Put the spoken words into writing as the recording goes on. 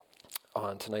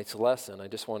on tonight's lesson, I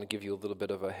just want to give you a little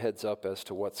bit of a heads up as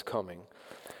to what's coming.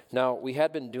 Now, we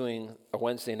had been doing a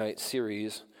Wednesday night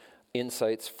series,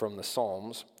 Insights from the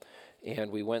Psalms,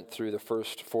 and we went through the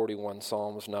first 41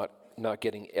 Psalms, not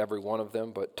getting every one of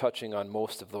them, but touching on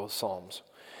most of those Psalms.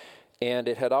 And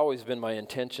it had always been my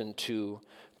intention to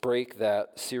break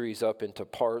that series up into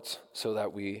parts so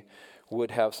that we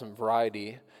would have some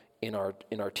variety in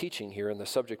our teaching here and the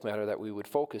subject matter that we would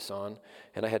focus on.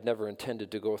 And I had never intended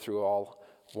to go through all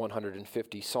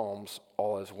 150 Psalms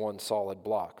all as one solid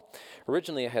block.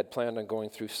 Originally, I had planned on going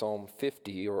through Psalm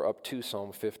 50 or up to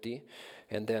Psalm 50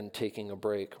 and then taking a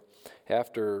break.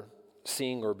 After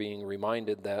seeing or being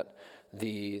reminded that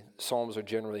the Psalms are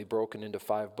generally broken into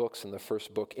 5 books, and the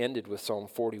first book ended with Psalm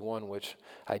 41, which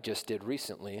I just did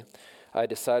recently, I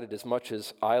decided, as much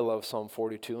as I love Psalm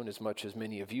 42 and as much as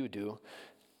many of you do,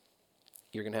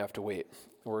 you're going to have to wait.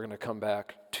 We're going to come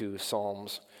back to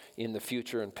Psalms in the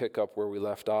future and pick up where we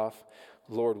left off.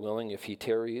 Lord willing, if he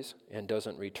tarries and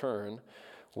doesn't return,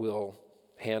 we'll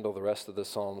handle the rest of the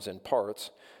Psalms in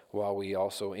parts while we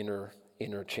also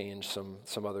interchange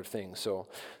some other things. So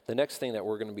the next thing that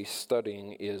we're going to be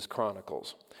studying is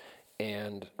Chronicles.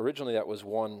 And originally that was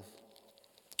one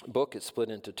book. It split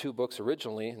into 2 books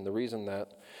originally, and the reason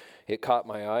that it caught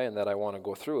my eye and that I want to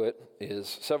go through it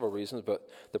is several reasons, but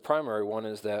the primary one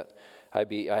is that I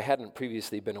hadn't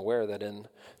previously been aware that in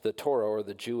the Torah, or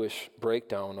the Jewish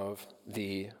breakdown of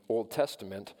the Old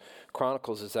Testament,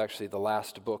 Chronicles is actually the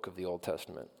last book of the Old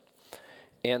Testament.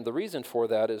 And the reason for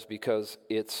that is because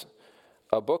it's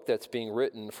a book that's being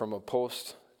written from a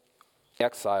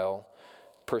post-exile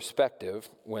perspective,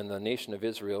 when the nation of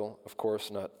Israel, of course,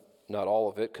 not all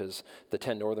of it, because the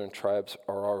 10 northern tribes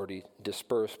are already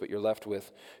dispersed, but you're left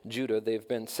with Judah. They've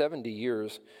been 70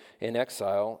 years in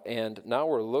exile, and now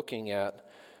we're looking at,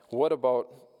 what about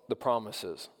the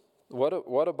promises?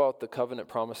 What about the covenant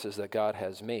promises that God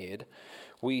has made?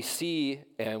 We see,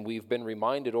 and we've been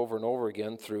reminded over and over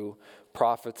again through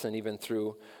prophets and even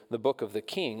through the book of the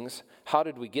Kings, how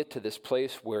did we get to this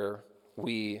place where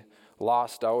we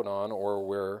lost out on, or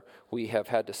where we have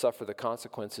had to suffer the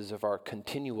consequences of our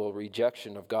continual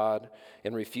rejection of God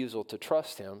and refusal to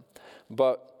trust him?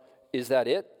 But is that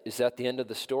it? Is that the end of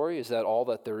the story? Is that all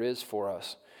that there is for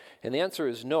us? And the answer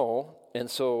is no. And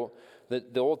so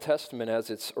the Old Testament,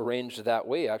 as it's arranged that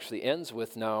way, actually ends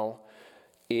with now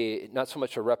not so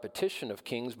much a repetition of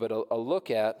Kings, but a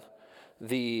look at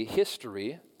the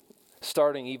history,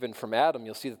 starting even from Adam.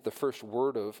 You'll see that the first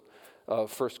word of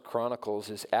First Chronicles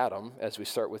is Adam, as we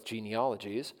start with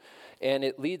genealogies. And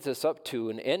it leads us up to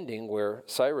an ending where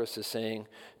Cyrus is saying,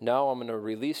 now I'm going to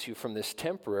release you from this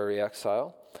temporary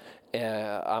exile,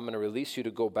 and I'm going to release you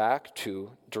to go back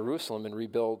to Jerusalem and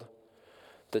rebuild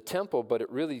the temple. But it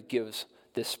really gives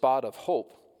this spot of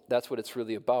hope. That's what it's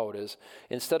really about, is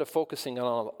instead of focusing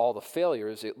on all the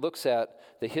failures, it looks at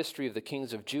the history of the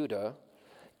kings of Judah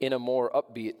in a more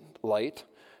upbeat light,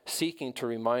 seeking to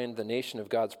remind the nation of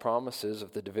God's promises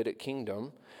of the Davidic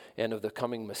kingdom and of the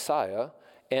coming Messiah,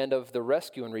 and of the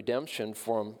rescue and redemption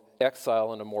from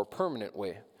exile in a more permanent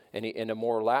way, and in a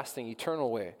more lasting, eternal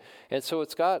way. And so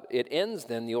it ends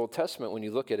then, the Old Testament, when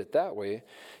you look at it that way,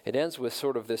 it ends with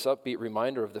sort of this upbeat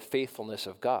reminder of the faithfulness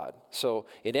of God. So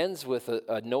it ends with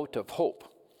a note of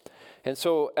hope. And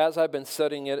so as I've been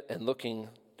studying it and looking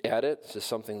at it, this is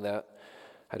something that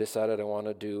I decided I want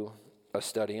to do a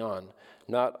study on.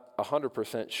 Not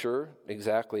 100% sure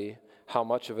exactly how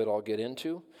much of it I'll get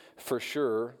into. For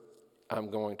sure, I'm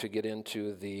going to get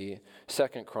into the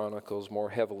Second Chronicles more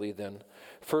heavily than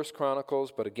First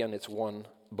Chronicles, but again, it's one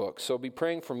book. So be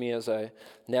praying for me as I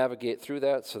navigate through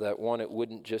that, so that, one, it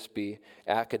wouldn't just be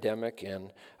academic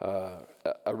and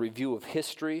a review of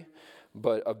history,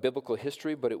 but of biblical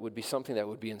history, but it would be something that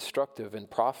would be instructive and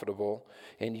profitable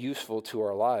and useful to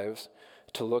our lives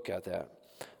to look at that.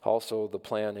 Also, the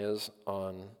plan is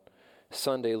on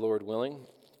Sunday, Lord willing,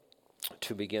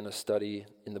 to begin a study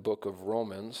in the book of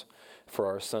Romans for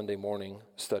our Sunday morning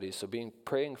studies. So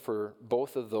praying for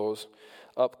both of those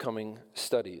upcoming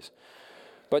studies.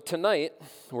 But tonight,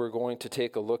 we're going to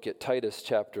take a look at Titus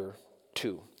chapter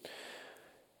 2.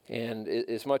 And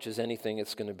as much as anything,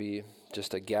 it's going to be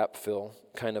just a gap fill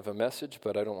kind of a message,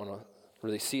 but I don't want to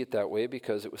really see it that way,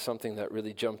 because it was something that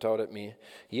really jumped out at me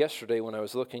yesterday when I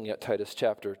was looking at Titus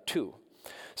chapter 2.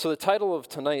 So the title of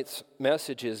tonight's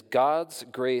message is God's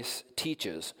Grace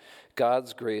Teaches.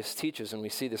 God's grace teaches. And we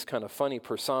see this kind of funny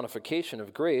personification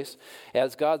of grace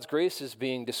as God's grace is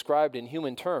being described in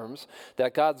human terms,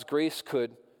 that God's grace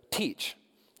could teach,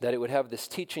 that it would have this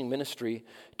teaching ministry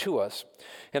to us.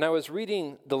 And I was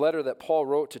reading the letter that Paul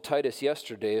wrote to Titus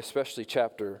yesterday, especially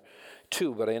chapter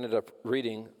 2, but I ended up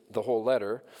reading the whole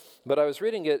letter. But I was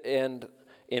reading it, and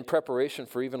in preparation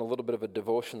for even a little bit of a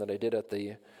devotion that I did at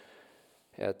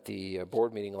the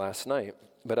board meeting last night,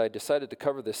 but I decided to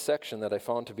cover this section that I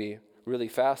found to be really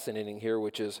fascinating here,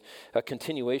 which is a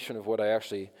continuation of what I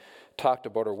actually talked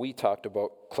about, or we talked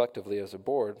about collectively as a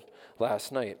board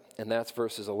last night, and that's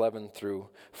verses 11 through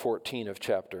 14 of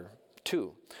chapter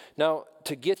 2. Now,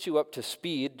 to get you up to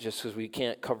speed, just because we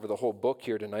can't cover the whole book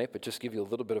here tonight, but just give you a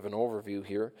little bit of an overview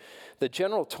here, the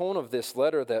general tone of this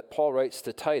letter that Paul writes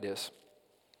to Titus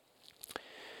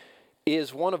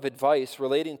is one of advice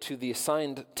relating to the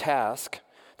assigned task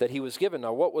that he was given.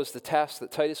 Now, what was the task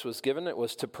that Titus was given? It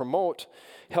was to promote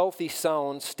healthy,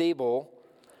 sound, stable,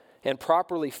 and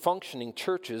properly functioning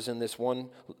churches in this one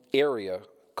area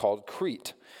called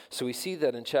Crete. So we see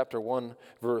that in chapter 1,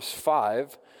 verse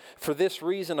 5. For this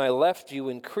reason I left you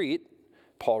in Crete,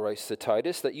 Paul writes to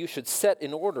Titus, that you should set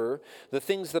in order the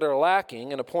things that are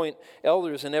lacking and appoint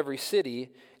elders in every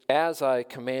city as I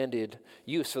commanded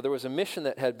you. So there was a mission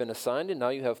that had been assigned, and now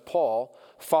you have Paul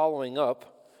following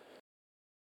up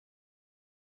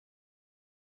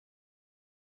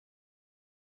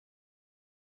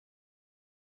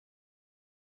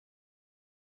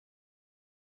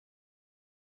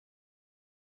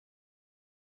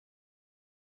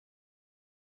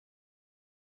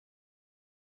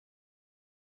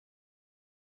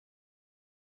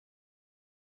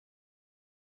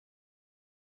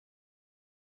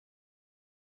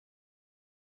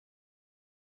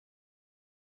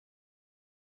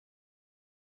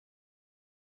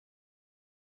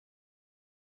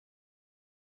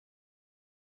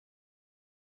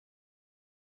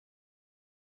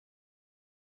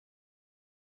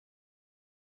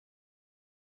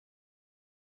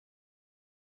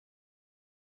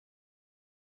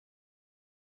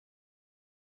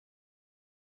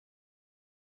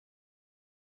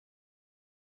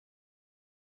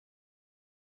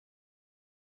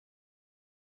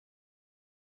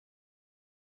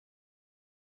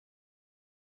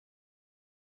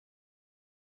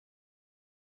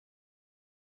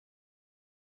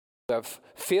of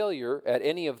failure at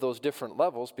any of those different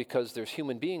levels, because there's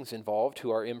human beings involved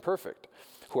who are imperfect,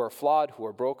 who are flawed, who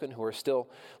are broken, who are still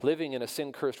living in a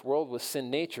sin-cursed world with sin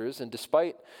natures. And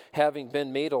despite having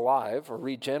been made alive or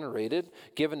regenerated,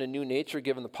 given a new nature,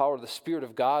 given the power of the Spirit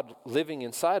of God living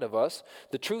inside of us,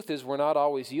 the truth is we're not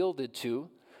always yielded to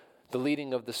the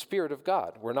leading of the Spirit of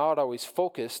God. We're not always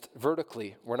focused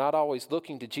vertically. We're not always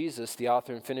looking to Jesus, the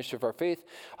author and finisher of our faith.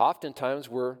 Oftentimes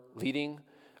we're leading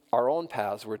our own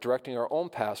paths. We're directing our own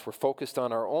paths. We're focused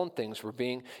on our own things. We're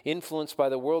being influenced by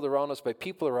the world around us, by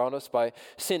people around us, by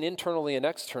sin internally and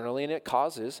externally, and it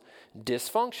causes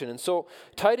dysfunction. And so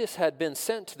Titus had been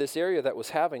sent to this area that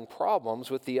was having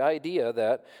problems with the idea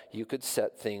that you could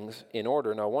set things in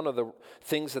order. Now, one of the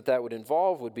things that would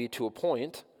involve would be to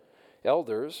appoint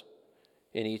elders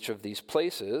in each of these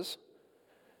places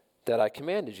that I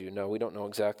commanded you. Now, we don't know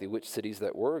exactly which cities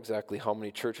that were, exactly how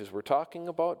many churches we're talking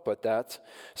about, but that's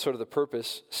sort of the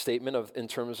purpose statement in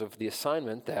terms of the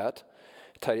assignment that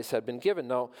Titus had been given.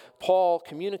 Now, Paul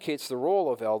communicates the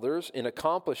role of elders in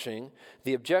accomplishing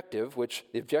the objective, which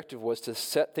the objective was to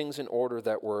set things in order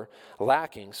that were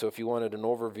lacking. So if you wanted an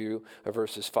overview of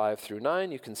verses 5 through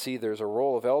 9, you can see there's a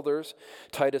role of elders.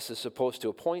 Titus is supposed to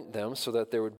appoint them so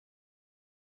that there would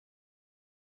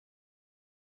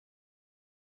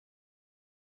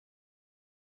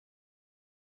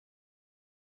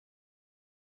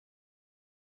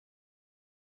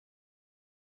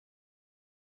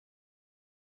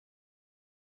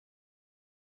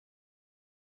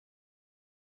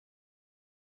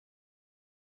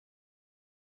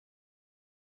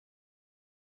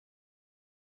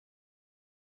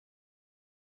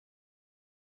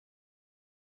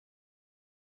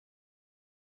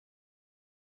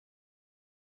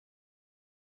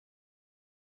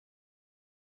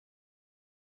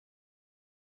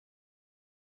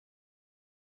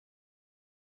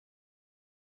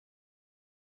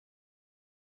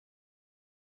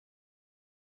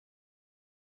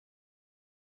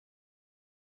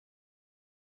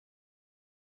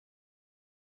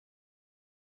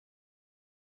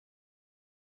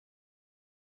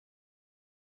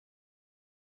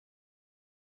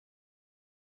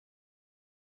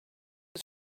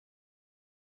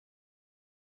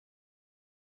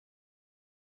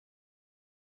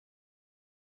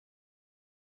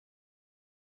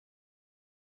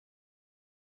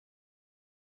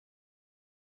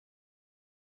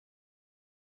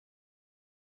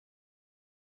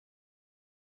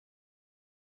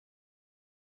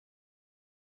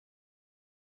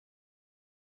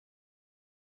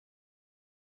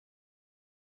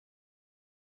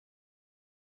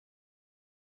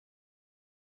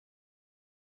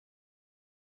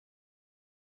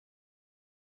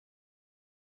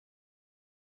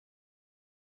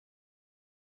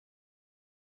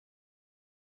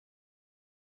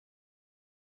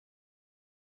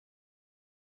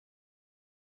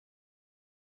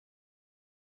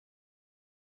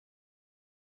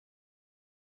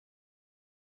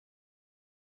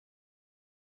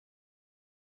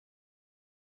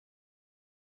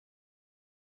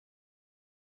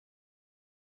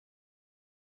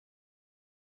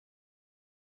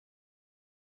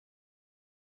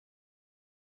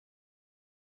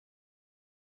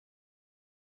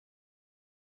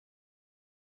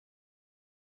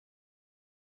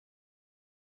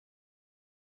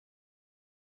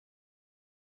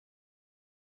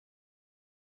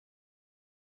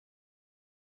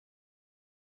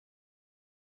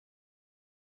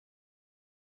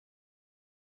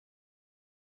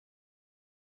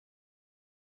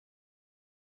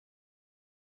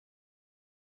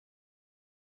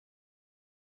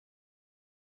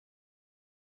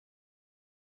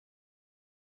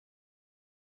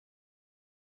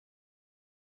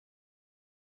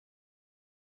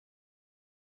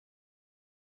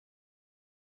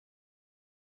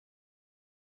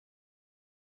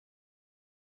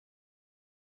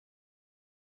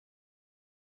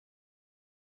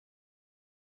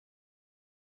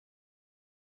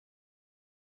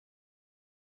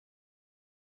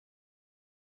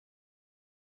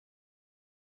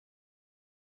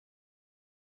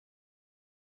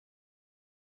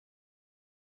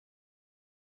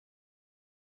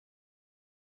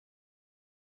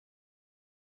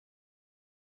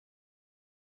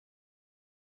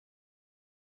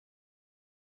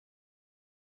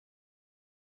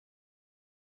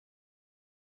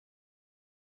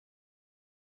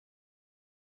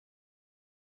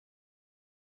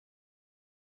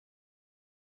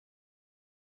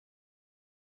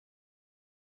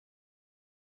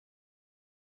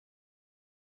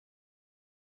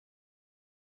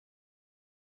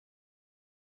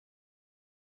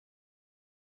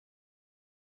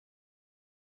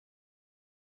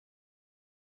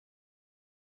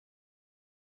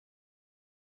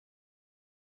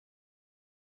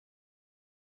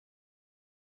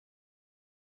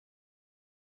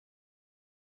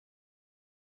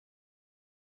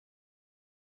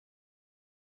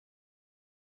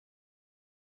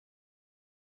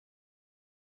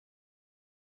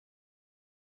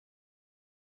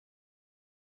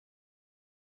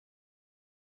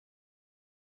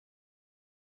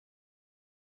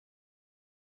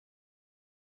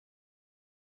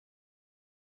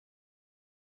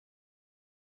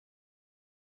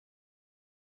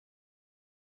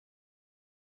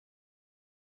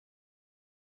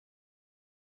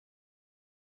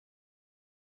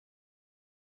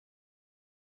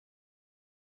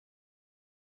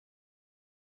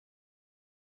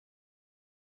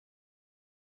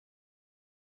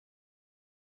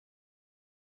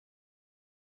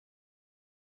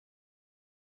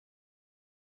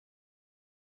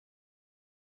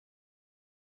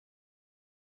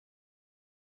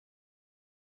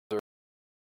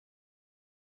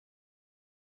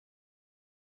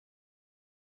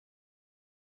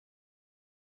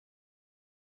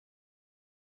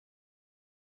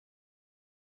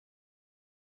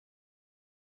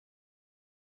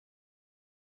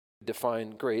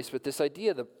define grace, but this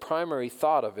idea, the primary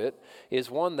thought of it,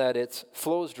 is one that it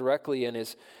flows directly and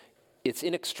it's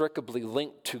inextricably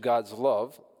linked to God's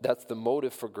love. That's the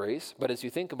motive for grace. But as you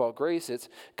think about grace, it's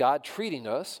God treating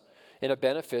us in a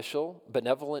beneficial,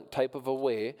 benevolent type of a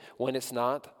way when it's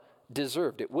not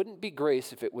deserved. It wouldn't be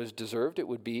grace if it was deserved. It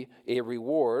would be a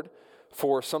reward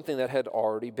for something that had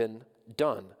already been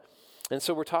done. And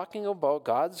so we're talking about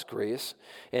God's grace,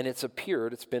 and it's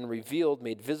appeared, it's been revealed,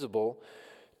 made visible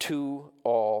to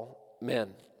all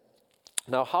men.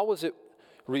 Now, how was it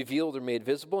revealed or made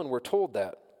visible? And we're told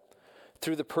that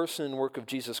through the person and work of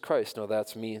Jesus Christ. Now,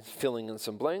 that's me filling in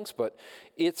some blanks, but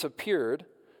it's appeared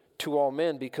to all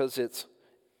men because it's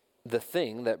the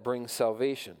thing that brings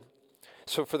salvation.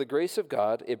 So for the grace of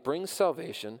God, it brings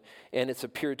salvation, and it's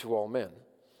appeared to all men.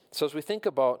 So as we think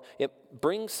about it,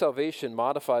 brings salvation,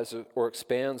 modifies or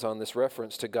expands on this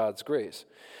reference to God's grace.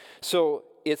 So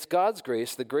it's God's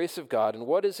grace, the grace of God, and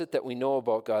what is it that we know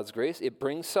about God's grace? It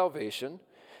brings salvation,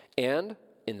 and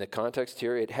in the context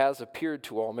here, it has appeared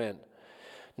to all men.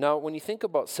 Now, when you think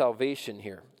about salvation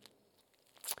here,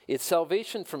 it's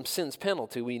salvation from sin's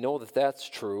penalty. We know that that's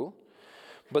true,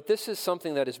 but this is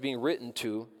something that is being written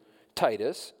to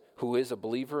Titus, who is a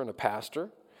believer and a pastor.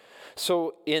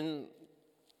 So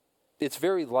it's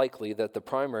very likely that the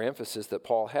primary emphasis that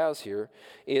Paul has here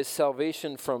is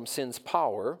salvation from sin's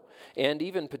power, and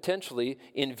even potentially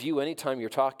in view anytime you're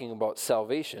talking about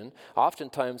salvation,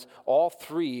 oftentimes all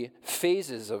three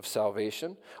phases of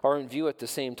salvation are in view at the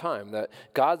same time. That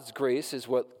God's grace is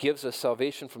what gives us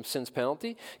salvation from sin's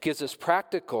penalty, gives us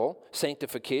practical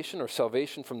sanctification or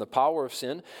salvation from the power of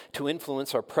sin to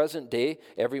influence our present day,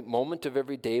 every moment of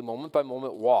every day, moment by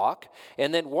moment walk.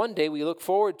 And then one day we look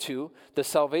forward to the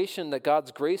salvation that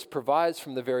God's grace provides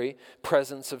from the very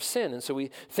presence of sin. And so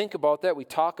we think about that, we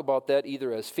talk about that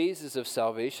either as phases of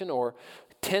salvation or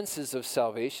tenses of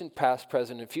salvation, past,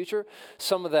 present, and future.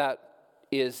 Some of that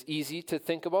is easy to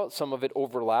think about. Some of it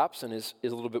overlaps and is a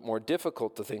little bit more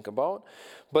difficult to think about.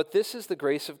 But this is the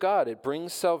grace of God. It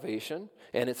brings salvation,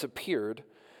 and it's appeared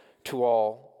to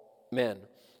all men.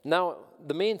 Now,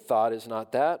 the main thought is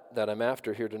not that I'm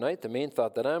after here tonight. The main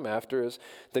thought that I'm after is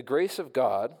the grace of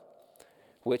God,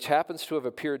 which happens to have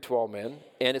appeared to all men,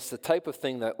 and it's the type of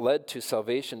thing that led to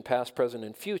salvation past, present,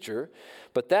 and future.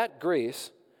 But that grace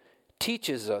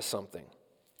teaches us something.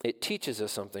 It teaches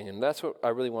us something, and that's what I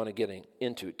really want to get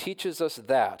into. It teaches us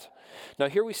that. Now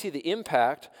here we see the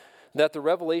impact that the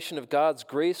revelation of God's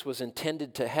grace was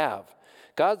intended to have.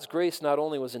 God's grace not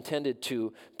only was intended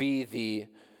to be the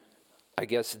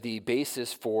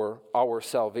basis for our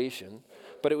salvation,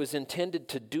 but it was intended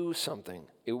to do something.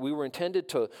 We were intended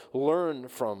to learn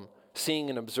from seeing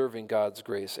and observing God's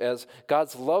grace. As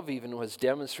God's love even was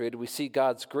demonstrated, we see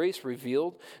God's grace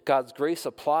revealed, God's grace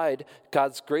applied,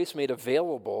 God's grace made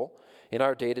available in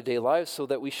our day-to-day lives so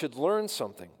that we should learn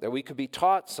something, that we could be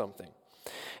taught something.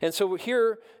 And so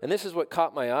here, and this is what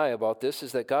caught my eye about this,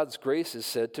 is that God's grace is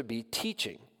said to be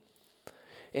teaching.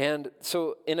 And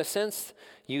so in a sense,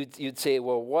 you'd say,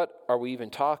 well, what are we even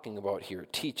talking about here,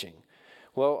 teaching?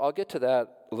 Well, I'll get to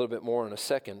that a little bit more in a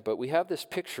second, but we have this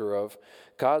picture of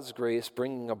God's grace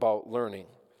bringing about learning.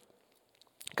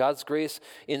 God's grace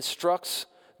instructs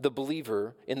the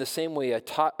believer in the same way a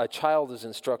child is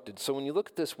instructed. So when you look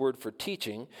at this word for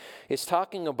teaching, it's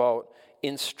talking about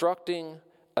instructing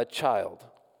a child.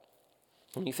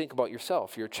 When you think about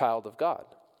yourself, you're a child of God.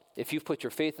 If you've put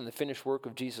your faith in the finished work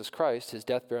of Jesus Christ, his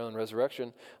death, burial, and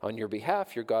resurrection on your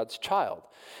behalf, you're God's child.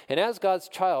 And as God's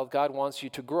child, God wants you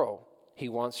to grow. He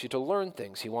wants you to learn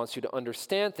things. He wants you to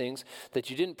understand things that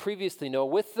you didn't previously know,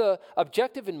 with the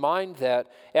objective in mind that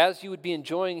as you would be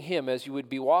enjoying him, as you would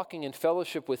be walking in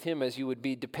fellowship with him, as you would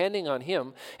be depending on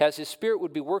him, as his Spirit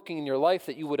would be working in your life,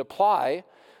 that you would apply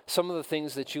some of the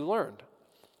things that you learned.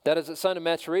 That as a sign of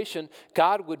maturation,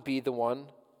 God would be the one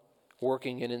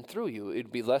working in and through you. It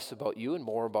would be less about you and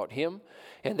more about him,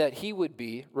 and that he would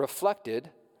be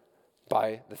reflected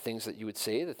by the things that you would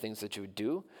say, the things that you would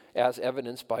do, as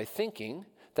evidenced by thinking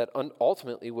that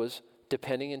ultimately was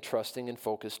depending and trusting and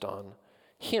focused on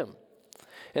him.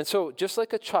 And so just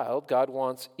like a child, God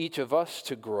wants each of us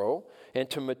to grow and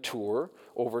to mature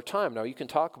over time. Now you can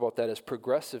talk about that as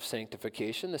progressive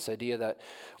sanctification, this idea that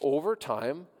over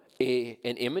time, an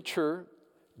immature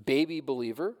baby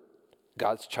believer,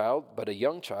 God's child, but a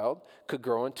young child, could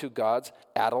grow into God's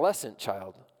adolescent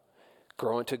child,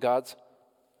 grow into God's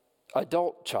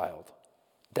adult child,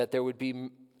 that there would be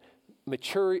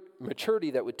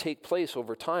maturity that would take place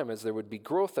over time, as there would be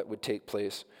growth that would take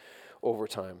place over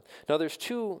time. Now there's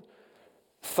two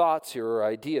thoughts here or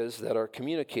ideas that are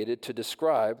communicated to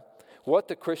describe what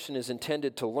the Christian is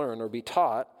intended to learn or be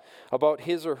taught about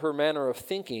his or her manner of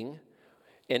thinking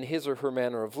and his or her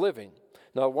manner of living.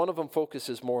 Now, one of them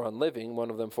focuses more on living, one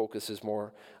of them focuses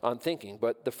more on thinking.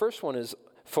 But the first one is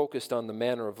focused on the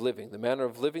manner of living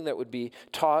that would be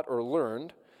taught or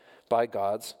learned by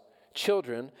God's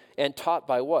children, and taught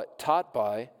by what? Taught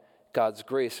by God's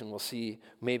grace, and we'll see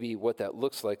maybe what that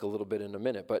looks like a little bit in a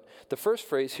minute. But the first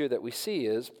phrase here that we see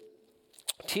is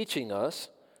teaching us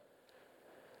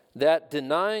that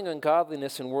denying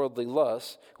ungodliness and worldly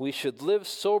lusts, we should live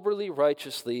soberly,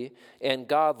 righteously, and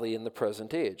godly in the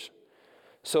present age.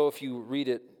 So if you read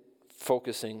it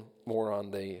focusing more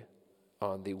on the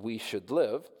we should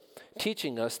live,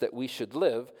 teaching us that we should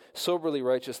live soberly,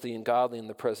 righteously, and godly in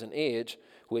the present age,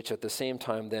 which at the same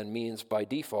time then means by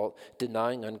default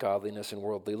denying ungodliness and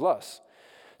worldly lusts.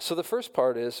 So the first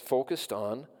part is focused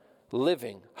on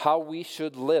living, how we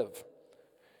should live.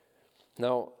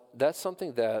 Now, that's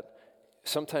something that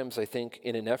sometimes I think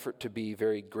in an effort to be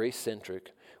very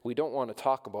grace-centric, we don't want to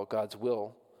talk about God's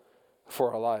will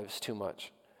for our lives too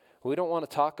much. We don't want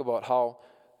to talk about how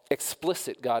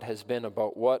explicit God has been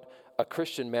about what a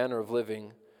Christian manner of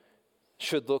living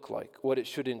should look like, what it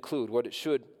should include, what it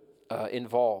should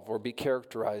involve or be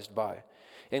characterized by.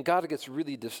 And God gets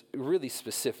really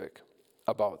specific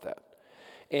about that.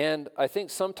 And I think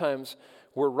sometimes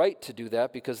we're right to do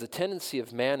that because the tendency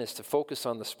of man is to focus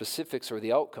on the specifics or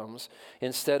the outcomes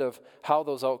instead of how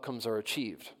those outcomes are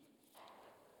achieved.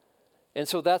 And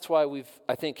so that's why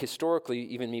I think historically,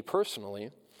 even me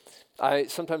personally, I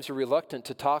sometimes are reluctant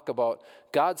to talk about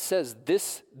God says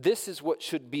this is what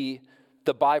should be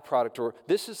the byproduct, or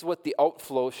this is what the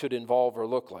outflow should involve or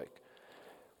look like.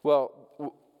 Well,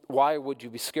 why would you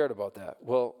be scared about that?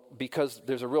 Well, because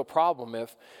there's a real problem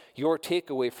if your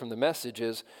takeaway from the message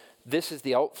is, this is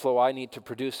the outflow I need to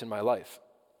produce in my life.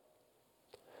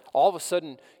 All of a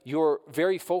sudden, you're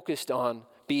very focused on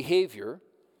behavior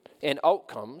and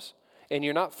outcomes, and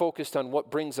you're not focused on what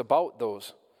brings about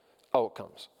those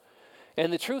outcomes.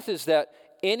 And the truth is that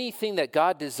anything that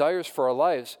God desires for our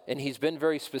lives, and he's been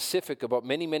very specific about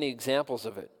many, many examples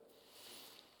of it,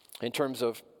 in terms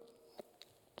of,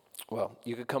 well,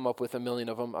 you could come up with a million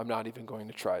of them. I'm not even going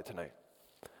to try tonight.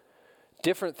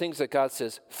 Different things that God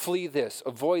says, flee this,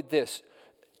 avoid this,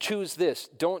 choose this,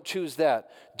 don't choose that,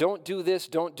 don't do this,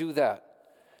 don't do that.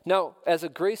 Now, as a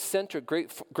grace-centric,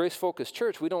 grace-focused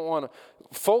church, we don't want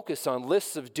to focus on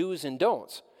lists of do's and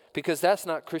don'ts because that's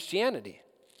not Christianity.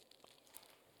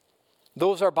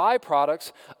 Those are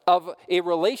byproducts of a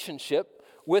relationship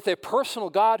with a personal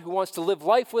God who wants to live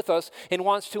life with us and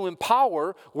wants to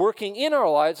empower, working in our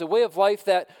lives, a way of life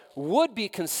that would be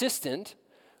consistent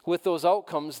with those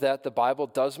outcomes that the Bible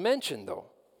does mention, though.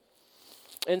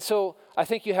 And so I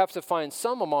think you have to find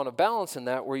some amount of balance in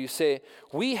that where you say,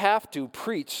 we have to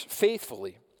preach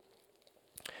faithfully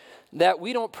that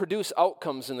we don't produce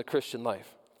outcomes in the Christian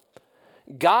life.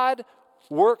 God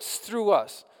works through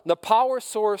us. The power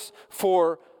source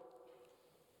for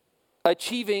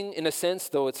achieving, in a sense,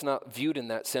 though it's not viewed in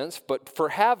that sense, but for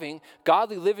having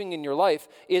godly living in your life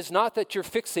is not that you're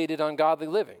fixated on godly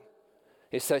living.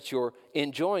 It's that you're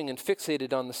enjoying and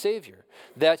fixated on the Savior.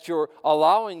 That you're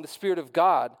allowing the Spirit of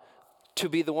God to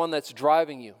be the one that's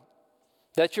driving you.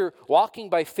 That you're walking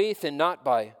by faith and not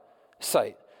by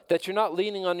sight. That you're not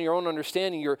leaning on your own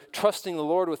understanding. You're trusting the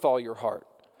Lord with all your heart.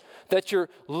 That you're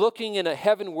looking in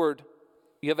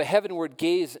you have a heavenward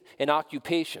gaze and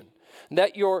occupation.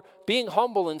 That you're being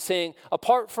humble and saying,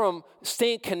 apart from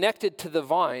staying connected to the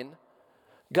vine,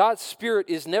 God's Spirit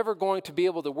is never going to be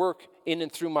able to work in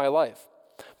and through my life.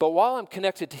 But while I'm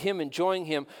connected to Him, enjoying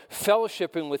Him,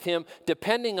 fellowshipping with Him,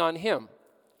 depending on Him,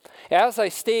 as I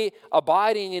stay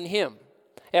abiding in Him,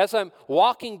 as I'm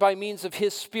walking by means of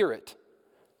His Spirit,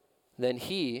 then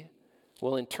He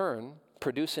will in turn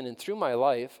produce in and through my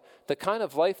life the kind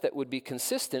of life that would be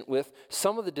consistent with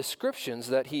some of the descriptions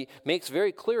that He makes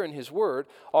very clear in His Word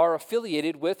are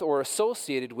affiliated with or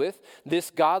associated with this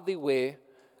godly way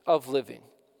of living.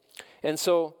 And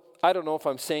so I don't know if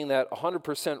I'm saying that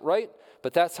 100% right,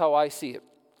 but that's how I see it.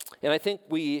 And I think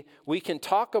we can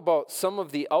talk about some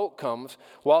of the outcomes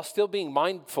while still being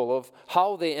mindful of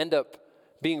how they end up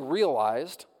being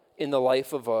realized in the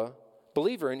life of a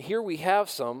believer. And here we have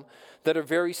some that are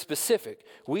very specific.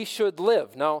 We should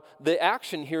live. Now, the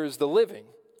action here is the living.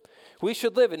 We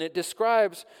should live, and it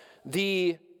describes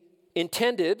the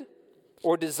intended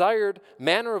or desired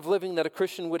manner of living that a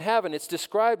Christian would have, and it's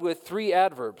described with 3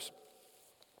 adverbs.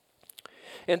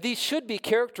 And these should be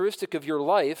characteristic of your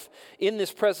life in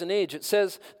this present age. It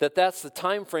says that that's the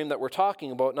time frame that we're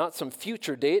talking about, not some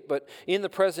future date, but in the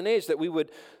present age, that we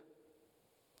would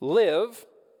live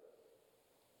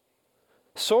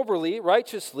soberly,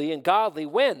 righteously, and godly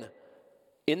when?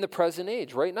 In the present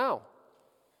age, right now.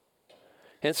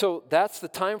 And so that's the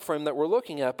time frame that we're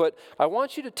looking at. But I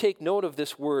want you to take note of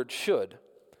this word should.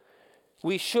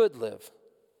 We should live.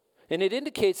 And it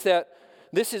indicates that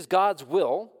this is God's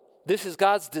will, this is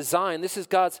God's design, this is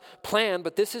God's plan,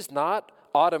 but this is not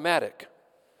automatic.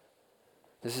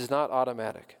 This is not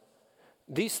automatic.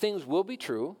 These things will be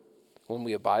true when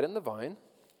we abide in the vine,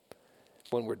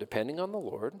 when we're depending on the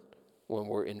Lord, when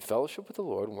we're in fellowship with the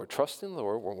Lord, when we're trusting the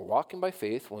Lord, when we're walking by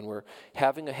faith, when we're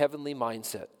having a heavenly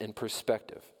mindset and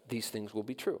perspective. These things will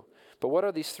be true. But what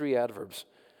are these three adverbs?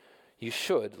 You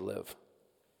should live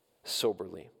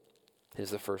soberly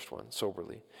is the first one,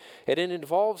 soberly. And it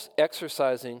involves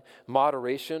exercising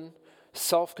moderation,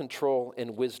 self-control,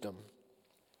 and wisdom.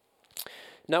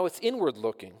 Now it's inward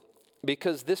looking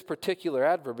because this particular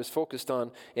adverb is focused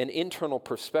on an internal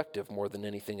perspective more than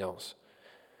anything else.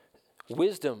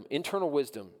 Wisdom, internal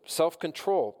wisdom,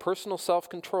 self-control, personal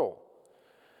self-control,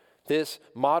 this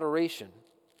moderation.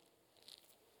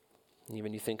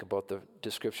 Even you think about the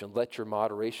description, let your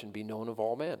moderation be known of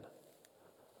all men.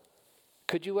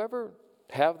 Could you ever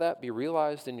have that be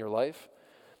realized in your life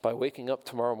by waking up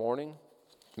tomorrow morning,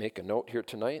 make a note here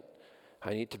tonight,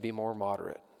 I need to be more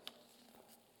moderate.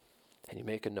 And you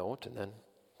make a note, and then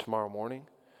tomorrow morning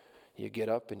you get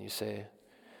up and you say,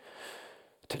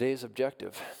 today's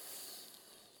objective,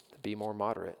 be more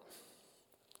moderate.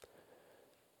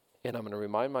 And I'm going to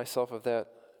remind myself of that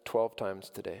 12 times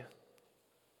today.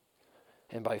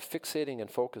 And by fixating and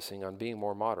focusing on being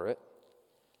more moderate,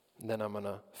 then I'm going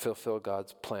to fulfill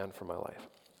God's plan for my life.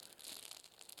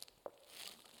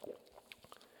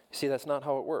 See, that's not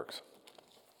how it works.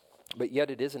 But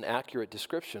yet it is an accurate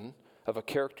description of a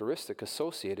characteristic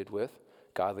associated with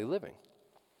godly living,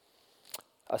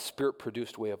 a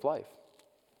spirit-produced way of life.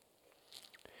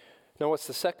 Now, what's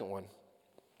the second one?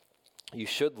 You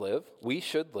should live. We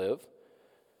should live.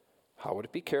 How would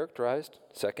it be characterized?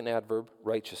 Second adverb,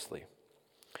 righteously.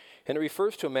 And it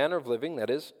refers to a manner of living that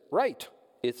is right.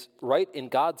 It's right in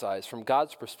God's eyes, from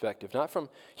God's perspective, not from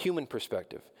human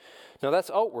perspective. Now,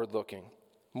 that's outward looking.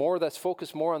 That's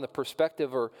focused more on the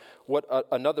perspective or what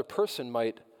another person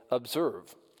might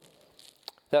observe.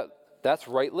 That's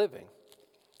right living.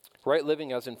 Right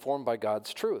living as informed by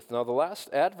God's truth. Now, the last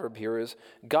adverb here is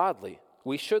godly.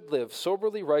 We should live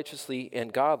soberly, righteously,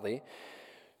 and godly,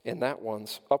 and that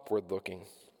one's upward looking.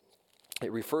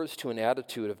 It refers to an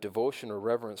attitude of devotion or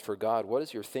reverence for God. What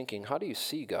is your thinking? How do you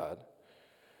see God?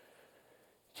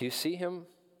 Do you see him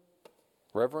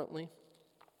reverently?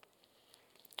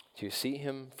 Do you see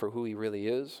him for who he really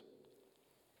is?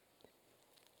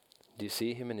 Do you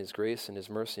see him in his grace and his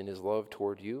mercy and his love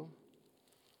toward you?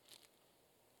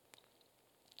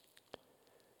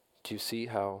 Do you see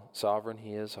how sovereign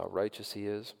he is, how righteous he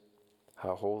is,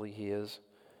 how holy he is,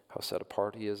 how set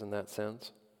apart he is in that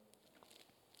sense?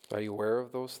 Are you aware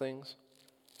of those things?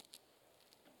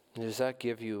 And does that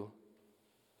give you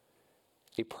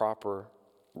a proper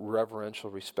reverential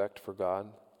respect for God?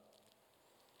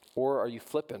 Or are you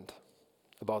flippant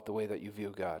about the way that you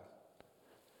view God?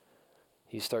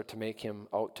 You start to make him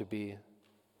out to be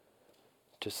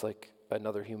just like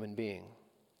another human being.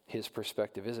 His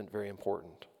perspective isn't very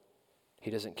important.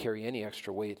 He doesn't carry any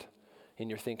extra weight in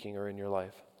your thinking or in your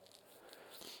life.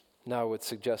 Now, I would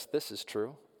suggest this is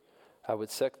true. I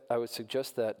would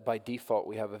suggest that by default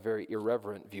we have a very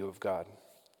irreverent view of God.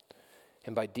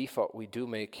 And by default we do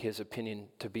make his opinion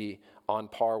to be on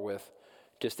par with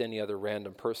just any other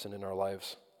random person in our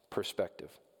lives'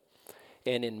 perspective.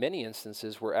 And in many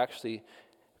instances we're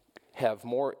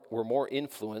more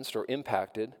influenced or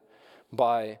impacted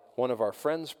by one of our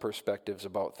friends' perspectives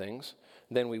about things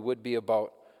than we would be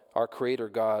about our Creator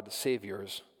God,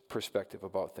 Savior's perspective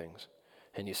about things.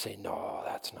 And you say, no,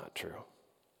 that's not true.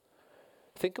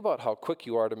 Think about how quick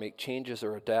you are to make changes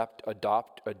or adapt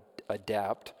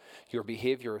your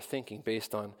behavior or thinking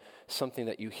based on something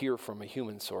that you hear from a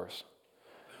human source.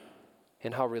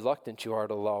 And how reluctant you are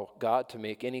to allow God to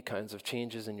make any kinds of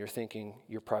changes in your thinking,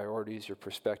 your priorities, your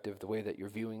perspective, the way that you're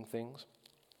viewing things.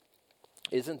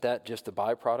 Isn't that just a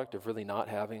byproduct of really not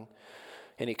having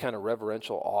any kind of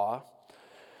reverential awe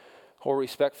or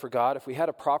respect for God? If we had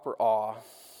a proper awe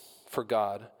for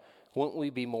God, wouldn't we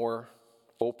be more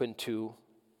open to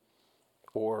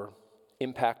or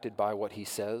impacted by what he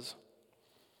says?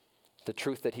 The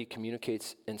truth that he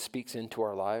communicates and speaks into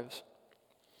our lives?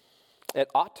 It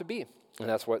ought to be. And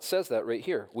that's why it says that right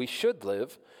here. We should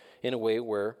live in a way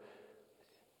where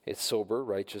it's sober,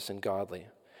 righteous, and godly.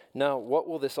 Now, what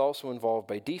will this also involve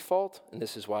by default? And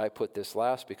this is why I put this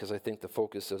last, because I think the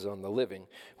focus is on the living.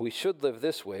 We should live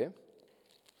this way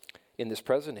in this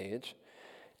present age.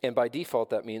 And by default,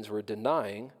 that means we're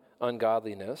denying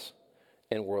ungodliness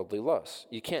and worldly lusts.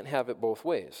 You can't have it both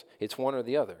ways. It's one or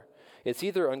the other. It's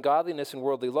either ungodliness and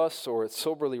worldly lusts, or it's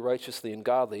soberly, righteously, and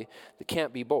godly. It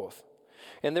can't be both.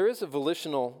 And there is a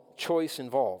volitional choice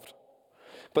involved.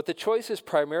 But the choice is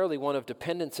primarily one of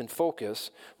dependence and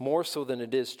focus, more so than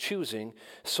it is choosing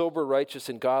sober, righteous,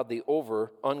 and godly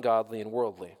over ungodly and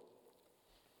worldly.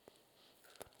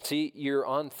 See, you're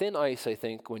on thin ice, I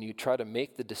think, when you try to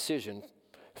make the decision,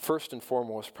 first and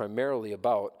foremost, primarily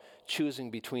about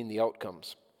choosing between the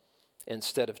outcomes,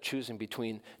 instead of choosing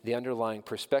between the underlying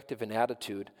perspective and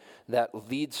attitude that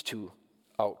leads to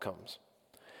outcomes.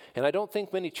 And I don't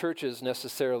think many churches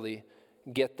necessarily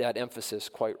get that emphasis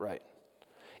quite right.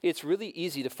 It's really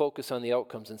easy to focus on the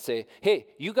outcomes and say, hey,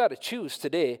 you got to choose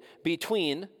today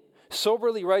between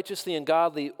soberly, righteously, and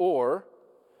godly or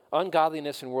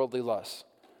ungodliness and worldly lusts.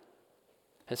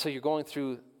 And so you're going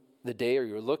through the day, or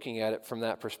you're looking at it from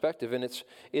that perspective, and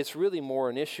it's really more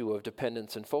an issue of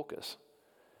dependence and focus.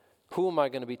 Who am I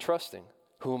going to be trusting?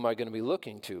 Who am I going to be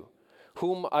looking to?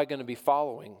 Whom am I going to be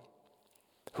following?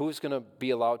 Who's going to be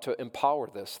allowed to empower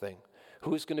this thing?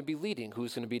 Who's going to be leading?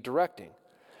 Who's going to be directing?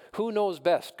 Who knows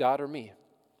best, God or me?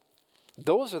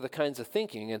 Those are the kinds of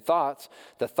thinking and thoughts,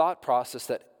 the thought process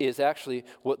that is actually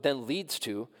what then leads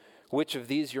to which of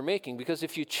these you're making. Because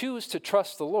if you choose to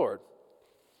trust the Lord,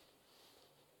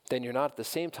 then you're not at the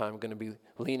same time going to be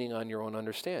leaning on your own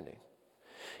understanding.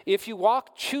 If you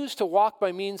choose to walk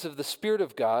by means of the Spirit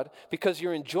of God because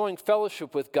you're enjoying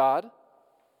fellowship with God,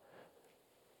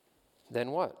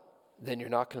 then what? Then you're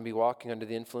not going to be walking under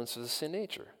the influence of the sin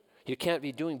nature. You can't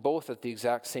be doing both at the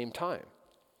exact same time.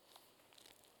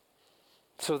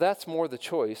 So that's more the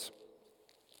choice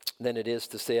than it is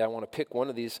to say, I want to pick one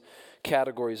of these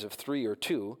categories of 3 or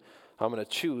 2. I'm going to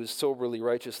choose soberly,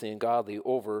 righteously, and godly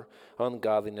over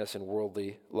ungodliness and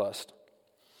worldly lust.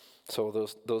 So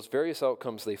those various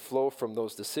outcomes, they flow from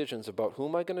those decisions about who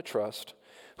am I going to trust,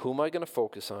 who am I going to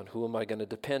focus on, who am I going to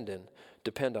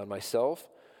depend on, myself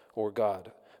or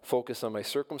God. Focus on my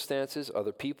circumstances,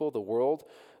 other people, the world,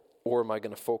 or am I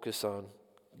going to focus on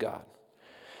God?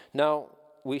 Now,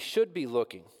 we should be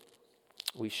looking.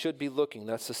 We should be looking.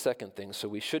 That's the second thing. So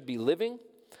we should be living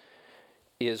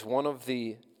is one of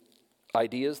the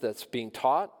ideas that's being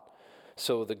taught.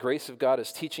 So the grace of God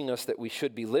is teaching us that we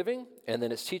should be living, and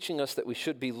then it's teaching us that we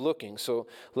should be looking. So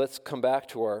let's come back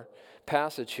to our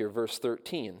passage here, verse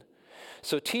 13.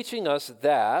 So teaching us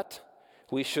that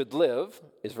we should live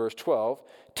is verse 12,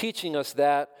 teaching us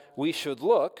that we should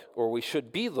look, or we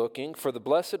should be looking, for the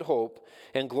blessed hope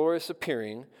and glorious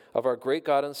appearing of our great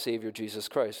God and Savior, Jesus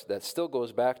Christ. That still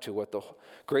goes back to what the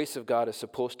grace of God is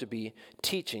supposed to be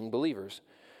teaching believers.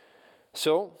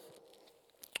 So,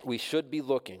 we should be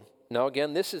looking. Now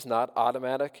again, this is not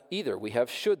automatic either. We have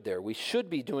should there. We should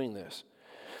be doing this.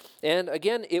 And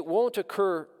again, it won't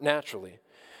occur naturally.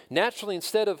 Naturally,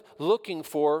 instead of looking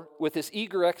for, with this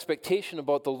eager expectation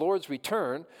about the Lord's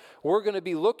return, we're going to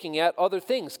be looking at other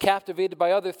things, captivated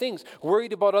by other things,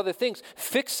 worried about other things,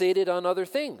 fixated on other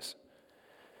things.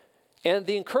 And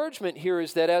the encouragement here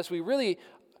is that as we really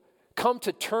come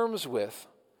to terms with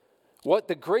what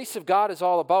the grace of God is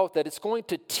all about, that it's going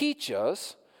to teach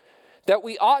us that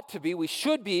we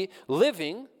should be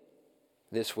living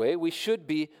this way. We should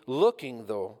be looking,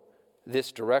 though,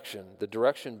 this direction. The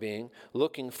direction being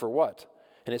looking for what?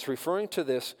 And it's referring to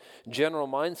this general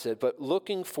mindset, but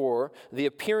looking for the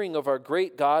appearing of our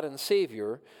great God and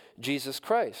Savior, Jesus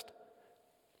Christ.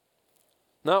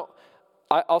 Now,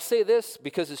 I'll say this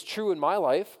because it's true in my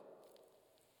life.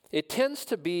 It tends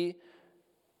to be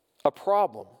a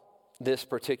problem, this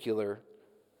particular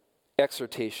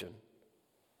exhortation.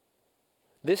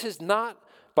 This is not,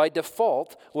 by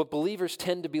default, what believers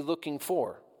tend to be looking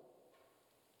for.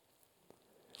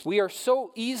 We are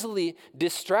so easily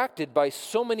distracted by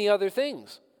so many other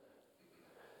things.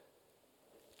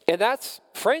 And that's,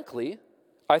 frankly,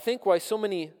 I think why so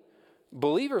many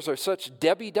believers are such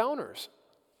Debbie Downers.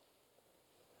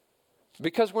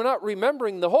 Because we're not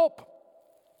remembering the hope.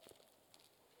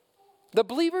 The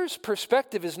believer's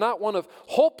perspective is not one of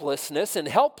hopelessness and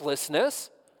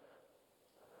helplessness.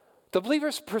 The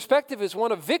believer's perspective is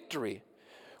one of victory,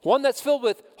 one that's filled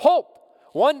with hope,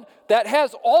 one that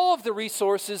has all of the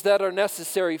resources that are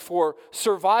necessary for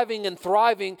surviving and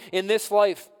thriving in this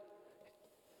life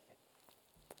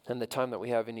and the time that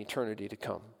we have in eternity to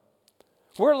come.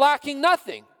 We're lacking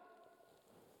nothing.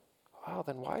 Wow,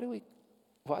 then why do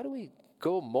we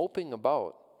go moping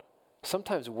about,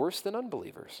 sometimes worse than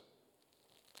unbelievers?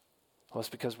 Well, it's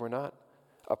because we're not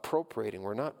appropriating,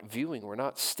 we're not viewing, we're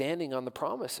not standing on the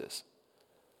promises.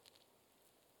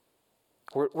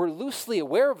 We're loosely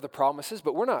aware of the promises,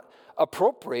 but we're not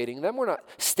appropriating them. We're not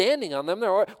standing on them.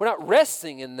 We're not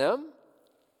resting in them.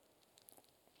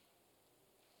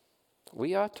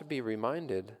 We ought to be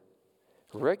reminded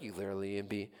regularly and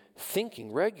be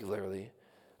thinking regularly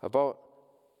about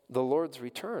the Lord's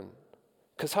return.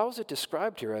 Because how is it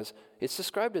described here as? It's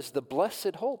described as the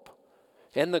blessed hope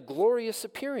and the glorious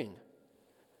appearing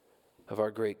of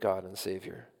our great God and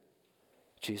Savior,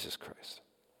 Jesus Christ.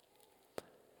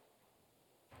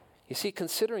 You see,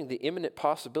 considering the imminent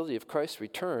possibility of Christ's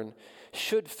return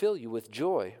should fill you with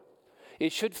joy.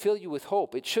 It should fill you with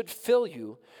hope. It should fill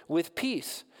you with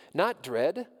peace, not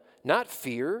dread, not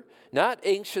fear, not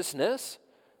anxiousness.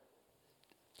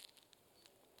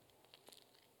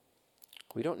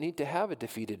 We don't need to have a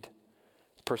defeated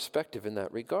perspective in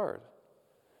that regard.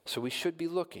 So we should be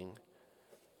looking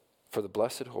for the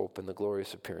blessed hope and the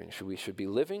glorious appearing. We should be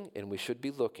living and we should be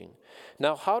looking.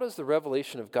 Now, how does the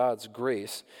revelation of God's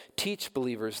grace teach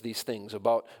believers these things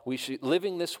about we should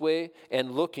living this way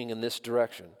and looking in this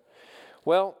direction?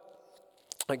 Well,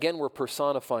 again, we're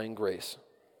personifying grace.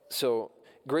 So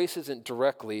grace isn't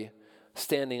directly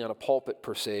standing on a pulpit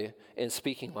per se and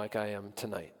speaking like I am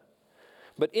tonight.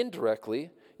 But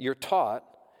indirectly, you're taught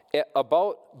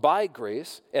about by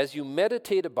grace as you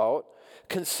meditate about,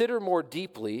 consider more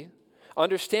deeply,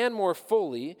 understand more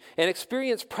fully, and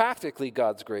experience practically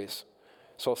God's grace.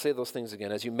 So I'll say those things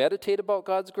again. As you meditate about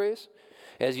God's grace,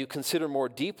 as you consider more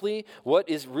deeply what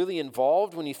is really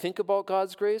involved when you think about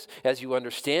God's grace, as you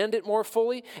understand it more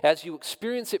fully, as you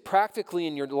experience it practically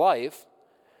in your life,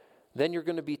 then you're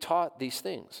going to be taught these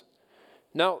things.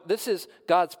 Now, this is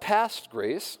God's past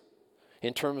grace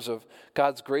in terms of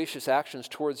God's gracious actions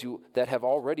towards you that have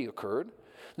already occurred.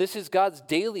 This is God's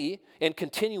daily and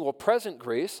continual present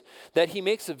grace that he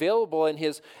makes available in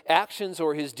his actions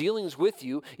or his dealings with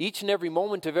you each and every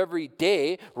moment of every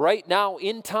day, right now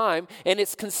in time. And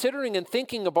it's considering and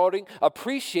thinking about it,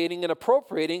 appreciating and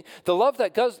appropriating the love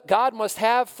that God must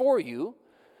have for you,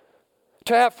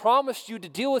 to have promised you to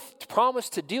deal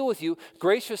with you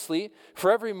graciously for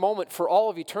every moment, for all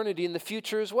of eternity in the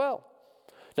future as well.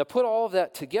 Now put all of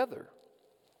that together.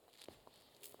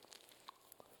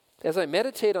 As I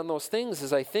meditate on those things,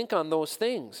 as I think on those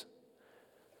things,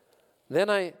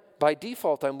 then by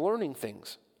default, I'm learning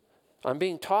things. I'm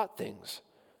being taught things.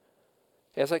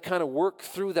 As I kind of work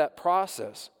through that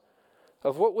process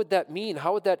of what would that mean?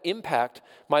 How would that impact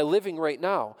my living right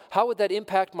now? How would that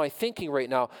impact my thinking right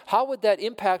now? How would that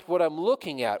impact what I'm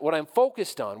looking at, what I'm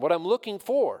focused on, what I'm looking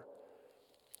for?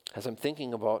 As I'm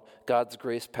thinking about God's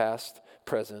grace past,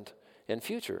 present, and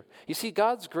future. You see,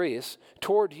 God's grace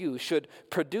toward you should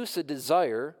produce a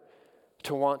desire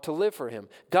to want to live for him.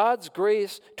 God's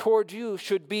grace toward you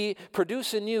should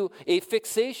produce in you a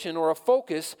fixation or a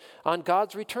focus on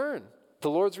God's return, the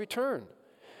Lord's return.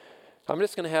 I'm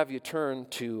just going to have you turn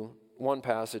to one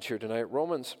passage here tonight,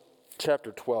 Romans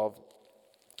chapter 12.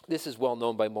 This is well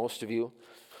known by most of you.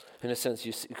 In a sense,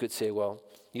 you could say, well,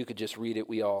 you could just read it.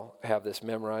 We all have this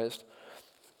memorized.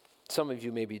 Some of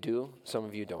you maybe do, some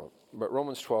of you don't. But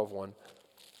Romans 12:1.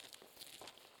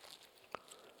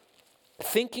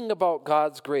 Thinking about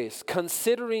God's grace,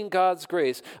 considering God's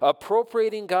grace,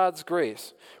 appropriating God's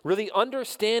grace, really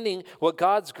understanding what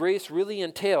God's grace really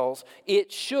entails,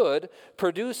 it should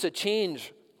produce a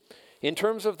change in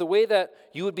terms of the way that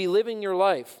you would be living your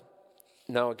life.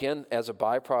 Now again, as a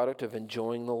byproduct of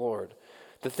enjoying the Lord.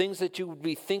 The things that you would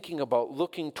be thinking about,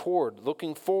 looking toward,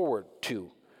 looking forward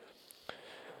to.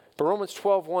 But Romans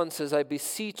 12:1 says, I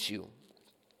beseech you.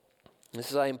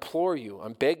 This is, I implore you,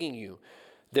 I'm begging you.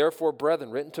 Therefore,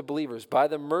 brethren, written to believers, by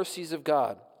the mercies of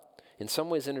God, in some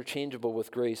ways interchangeable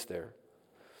with grace there,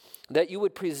 that you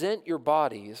would present your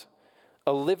bodies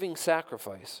a living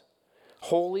sacrifice,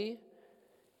 holy,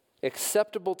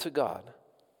 acceptable to God,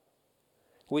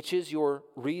 which is your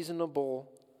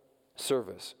reasonable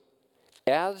service.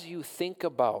 As you think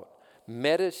about,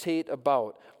 meditate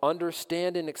about,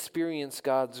 understand and experience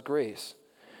God's grace,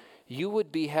 you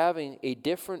would be having a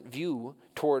different view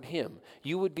toward him.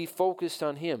 You would be focused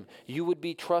on him. You would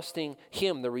be trusting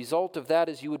him. The result of that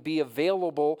is you would be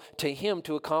available to him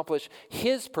to accomplish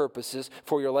his purposes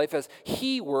for your life as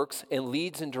he works and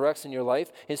leads and directs in your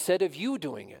life instead of you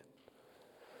doing it.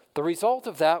 The result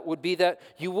of that would be that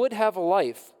you would have a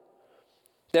life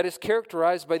that is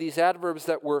characterized by these adverbs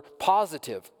that were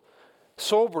positive,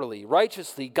 soberly,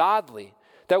 righteously, godly,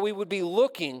 that we would be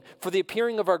looking for the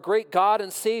appearing of our great God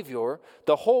and Savior,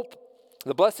 the hope,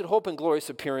 the blessed hope and glorious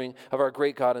appearing of our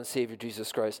great God and Savior,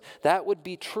 Jesus Christ. That would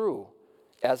be true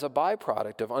as a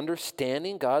byproduct of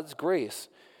understanding God's grace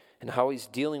and how he's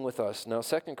dealing with us. Now,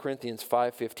 2 Corinthians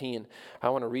 5:15, I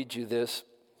want to read you this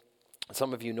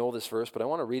Some of you know this verse, but I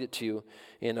want to read it to you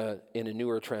in a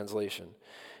newer translation.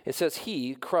 It says,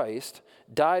 He, Christ,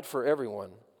 died for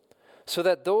everyone, so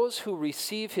that those who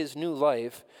receive his new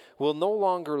life will no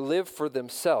longer live for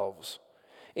themselves.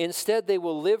 Instead, they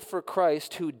will live for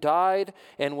Christ, who died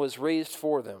and was raised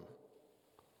for them.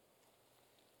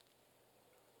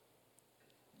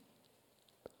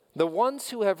 The ones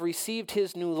who have received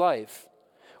his new life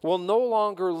will no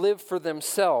longer live for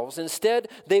themselves. Instead,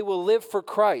 they will live for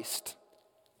Christ.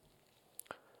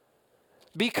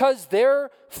 Because they're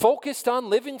focused on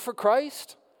living for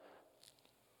Christ?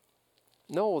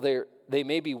 No, they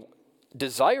maybe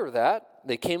desire that.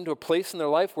 They came to a place in their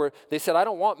life where they said, I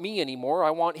don't want me anymore,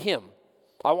 I want him.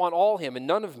 I want all him and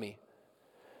none of me.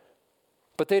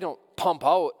 But they don't pump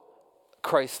out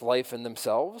Christ's life in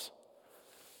themselves.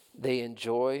 They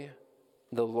enjoy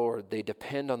the Lord. They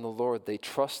depend on the Lord. They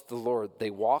trust the Lord. They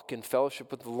walk in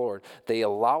fellowship with the Lord. They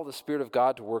allow the Spirit of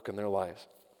God to work in their lives.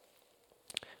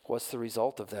 What's the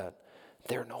result of that?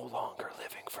 They're no longer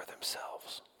living for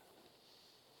themselves.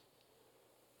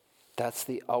 That's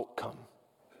the outcome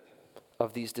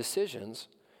of these decisions,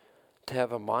 to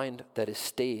have a mind that is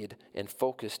stayed and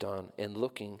focused on and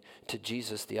looking to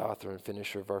Jesus, the author and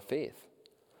finisher of our faith.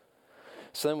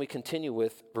 So then we continue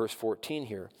with verse 14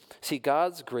 here. See,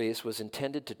 God's grace was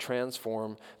intended to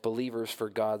transform believers for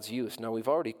God's use. Now, we've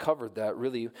already covered that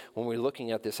really when we're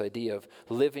looking at this idea of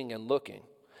living and looking.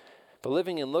 But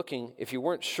living and looking, if you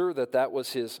weren't sure that that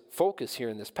was his focus here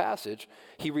in this passage,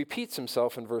 he repeats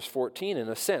himself in verse 14 in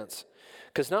a sense.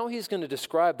 Because now he's going to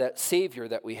describe that Savior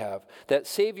that we have, that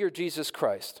Savior Jesus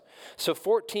Christ. So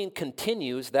 14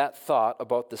 continues that thought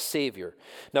about the Savior.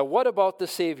 Now, what about the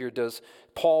Savior does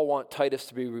Paul want Titus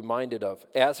to be reminded of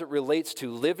as it relates to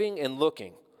living and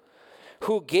looking?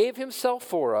 Who gave himself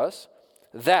for us,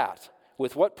 that,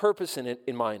 with what purpose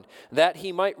in mind? That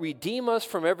he might redeem us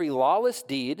from every lawless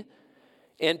deed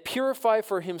and purify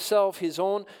for himself his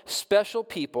own special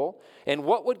people. And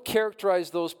what would characterize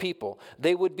those people?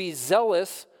 They would be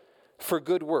zealous for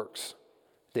good works.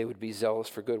 They would be zealous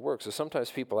for good works. So sometimes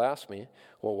people ask me,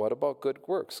 well, what about good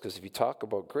works? Because if you talk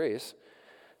about grace,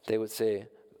 they would say,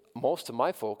 most of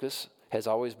my focus has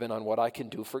always been on what I can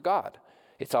do for God.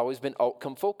 It's always been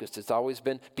outcome focused. It's always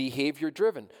been behavior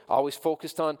driven. Always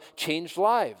focused on changed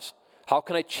lives. How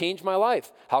can I change my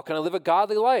life? How can I live a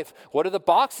godly life? What are the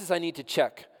boxes I need to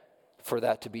check for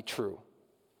that to be true?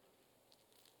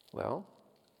 Well,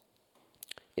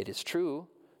 it is true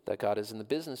that God is in the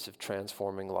business of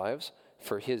transforming lives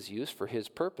for his use, for his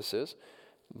purposes,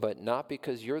 but not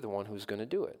because you're the one who's going to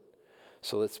do it.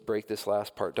 So let's break this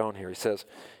last part down here. He says,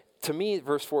 to me,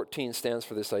 verse 14 stands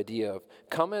for this idea of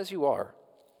come as you are.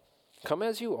 Come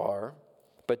as you are,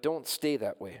 but don't stay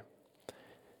that way.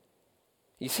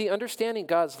 You see, understanding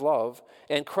God's love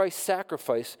and Christ's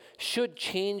sacrifice should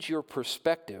change your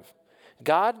perspective.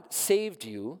 God saved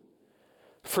you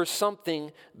for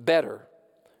something better.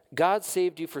 God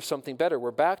saved you for something better.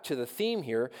 We're back to the theme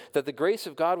here that the grace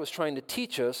of God was trying to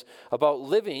teach us about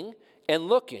living and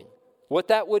looking. What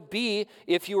that would be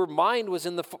if your mind was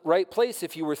in the right place,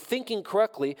 if you were thinking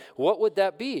correctly, what would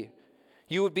that be?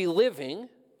 You would be living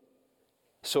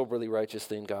soberly,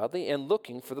 righteously, and godly, and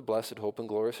looking for the blessed hope and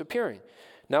glorious appearing.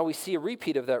 Now we see a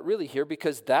repeat of that really here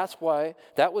because that's why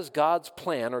that was God's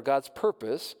plan or God's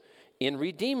purpose in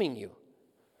redeeming you.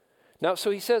 Now,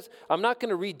 so he says, I'm not going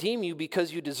to redeem you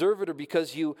because you deserve it or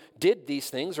because you did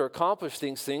these things or accomplished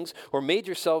these things or made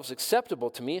yourselves acceptable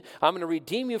to me. I'm going to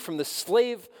redeem you from the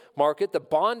slave market, the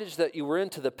bondage that you were in,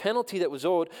 to the penalty that was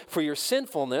owed for your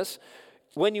sinfulness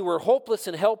when you were hopeless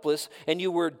and helpless and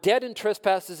you were dead in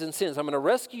trespasses and sins. I'm going to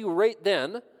rescue you right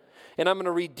then, and I'm going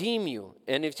to redeem you.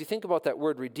 And if you think about that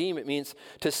word redeem, it means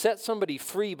to set somebody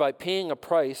free by paying a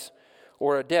price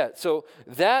or a debt. So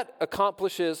that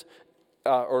accomplishes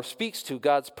or speaks to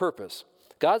God's purpose.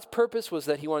 God's purpose was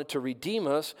that he wanted to redeem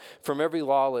us from every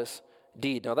lawless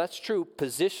deed. Now that's true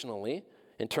positionally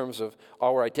in terms of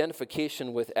our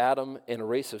identification with Adam and a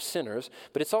race of sinners,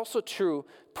 but it's also true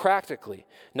practically.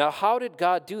 Now how did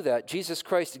God do that? Jesus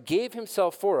Christ gave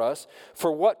himself for us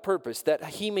for what purpose? That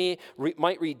he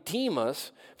might redeem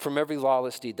us from every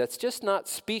lawless deed. That's just not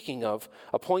speaking of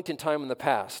a point in time in the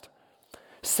past.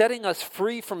 Setting us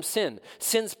free from sin,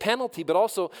 sin's penalty, but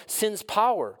also sin's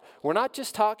power. We're not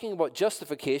just talking about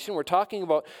justification, we're talking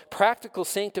about practical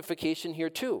sanctification here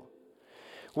too.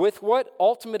 With what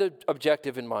ultimate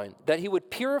objective in mind? That he would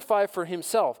purify for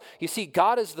himself. You see,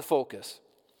 God is the focus.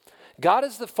 God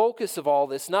is the focus of all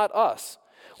this, not us.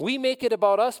 We make it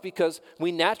about us because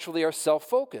we naturally are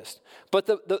self-focused. But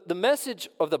the message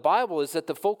of the Bible is that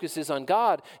the focus is on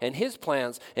God and his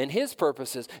plans and his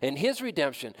purposes and his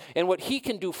redemption and what he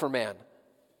can do for man.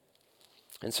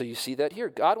 And so you see that here.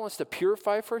 God wants to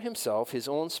purify for himself his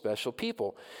own special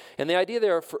people. And the idea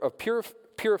there of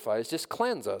purify is just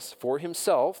cleanse us for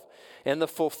himself, and the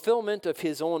fulfillment of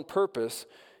his own purpose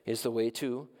is the way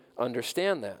to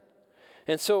understand that.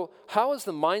 And so how is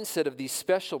the mindset of these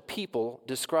special people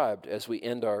described as we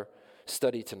end our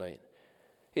study tonight?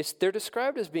 They're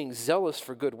described as being zealous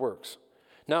for good works.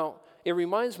 Now, it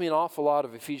reminds me an awful lot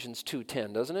of Ephesians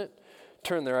 2:10, doesn't it?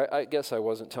 Turn there. I guess I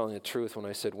wasn't telling the truth when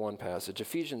I said one passage.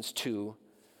 Ephesians 2,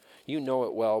 you know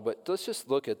it well, but let's just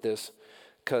look at this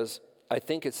because I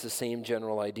think it's the same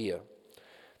general idea.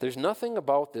 There's nothing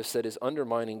about this that is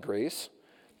undermining grace.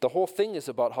 The whole thing is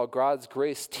about how God's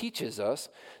grace teaches us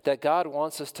that God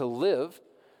wants us to live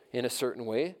in a certain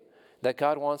way, that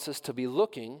God wants us to be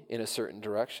looking in a certain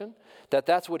direction,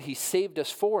 that's what he saved us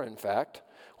for, in fact,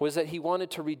 was that he wanted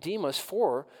to redeem us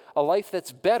for a life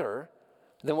that's better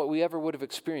than what we ever would have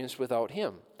experienced without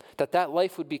him. That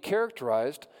life would be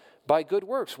characterized by good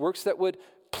works, works that would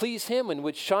please him and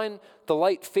would shine the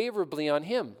light favorably on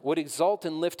him, would exalt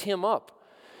and lift him up.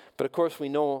 But of course we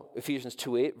know Ephesians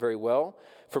 2:8 very well.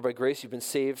 For by grace you've been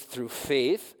saved through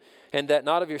faith, and that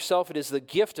not of yourself, it is the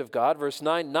gift of God. Verse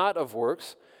 9, not of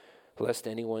works, lest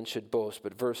anyone should boast.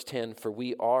 But verse 10, for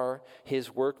we are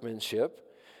his workmanship,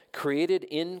 created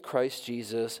in Christ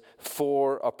Jesus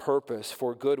for a purpose,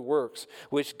 for good works,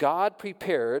 which God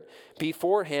prepared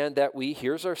beforehand that we,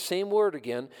 here's our same word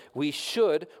again, we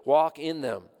should walk in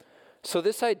them. So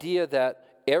this idea that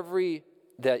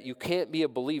you can't be a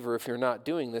believer if you're not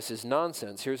doing this is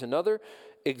nonsense. Here's another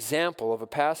example of a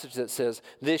passage that says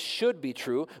this should be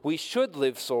true. We should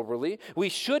live soberly. We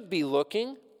should be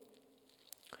looking.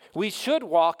 We should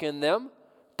walk in them,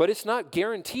 but it's not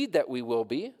guaranteed that we will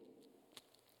be.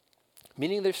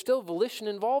 Meaning there's still volition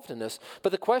involved in this.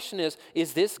 But the question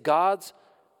is this God's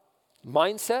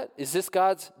mindset? Is this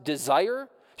God's desire?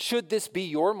 Should this be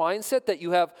your mindset, that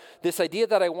you have this idea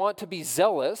that I want to be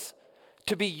zealous,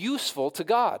 to be useful to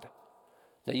God?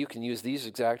 Now you can use these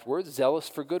exact words, zealous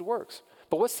for good works.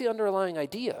 But what's the underlying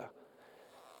idea?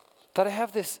 That I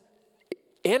have this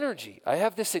energy, I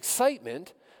have this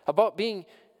excitement about being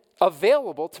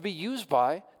available to be used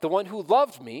by the one who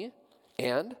loved me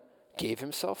and gave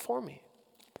himself for me.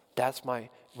 That's my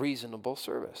reasonable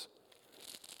service.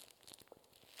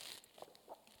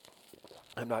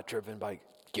 I'm not driven by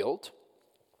guilt,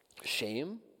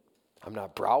 shame. I'm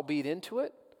not browbeat into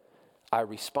it. I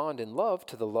respond in love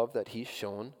to the love that he's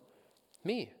shown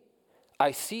me.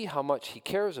 I see how much he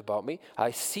cares about me. I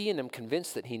see and am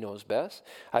convinced that he knows best.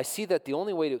 I see that the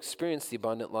only way to experience the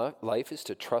abundant life is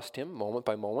to trust him moment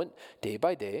by moment, day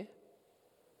by day.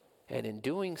 And in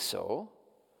doing so,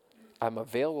 I'm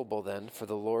available then for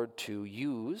the Lord to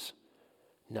use,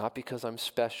 not because I'm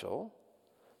special,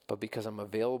 but because I'm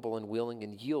available and willing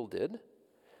and yielded.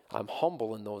 I'm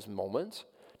humble in those moments.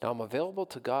 Now I'm available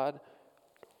to God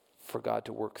for God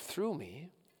to work through me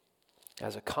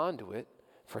as a conduit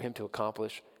for him to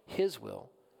accomplish his will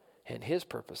and his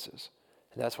purposes.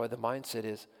 And that's why the mindset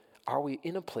is, are we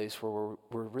in a place where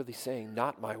we're really saying,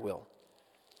 not my will,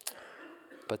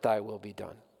 but thy will be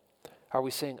done? Are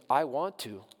we saying, I want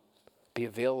to be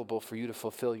available for you to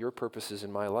fulfill your purposes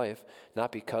in my life,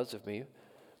 not because of me,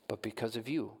 but because of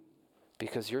you,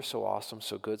 because you're so awesome,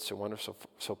 so good, so wonderful,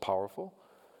 so powerful,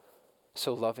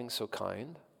 so loving, so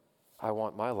kind. I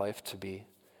want my life to be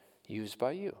used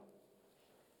by you.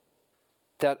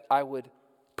 That I would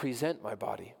present my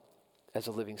body as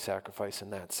a living sacrifice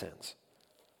in that sense.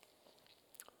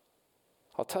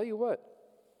 I'll tell you what,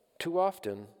 too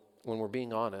often, when we're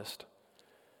being honest,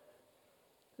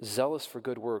 zealous for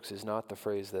good works is not the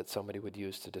phrase that somebody would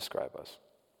use to describe us.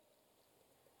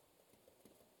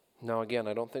 Now again,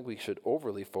 I don't think we should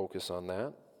overly focus on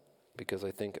that, because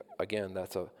I think, again,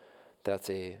 that's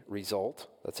a result,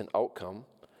 that's an outcome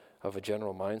of a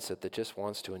general mindset that just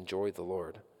wants to enjoy the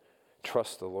Lord,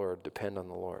 trust the Lord, depend on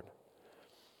the Lord.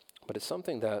 But it's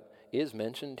something that is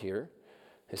mentioned here,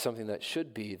 is something that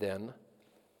should be then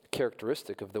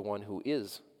characteristic of the one who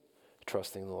is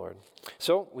trusting the Lord.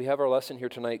 So we have our lesson here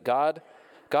tonight.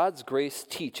 God's grace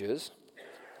teaches,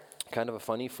 kind of a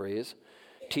funny phrase,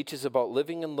 teaches about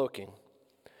living and looking.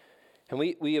 And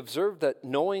we observe that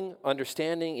knowing,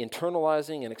 understanding,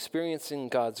 internalizing, and experiencing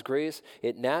God's grace,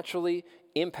 it naturally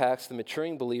impacts the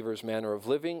maturing believer's manner of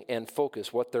living and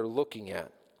focus, what they're looking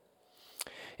at.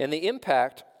 And the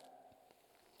impact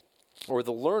or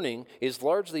the learning is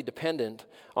largely dependent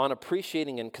on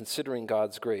appreciating and considering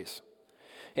God's grace.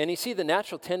 And you see, the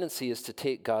natural tendency is to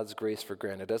take God's grace for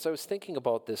granted. As I was thinking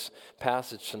about this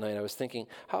passage tonight, I was thinking,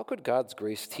 how could God's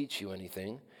grace teach you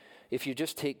anything if you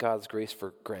just take God's grace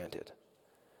for granted?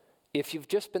 If you've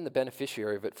just been the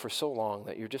beneficiary of it for so long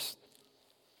that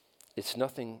it's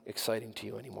nothing exciting to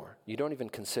you anymore. You don't even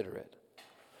consider it.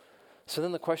 So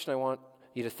then the question I want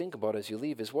you to think about as you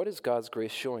leave is, what is God's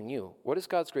grace showing you? What is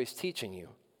God's grace teaching you?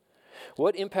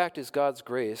 What impact is God's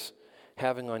grace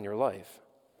having on your life?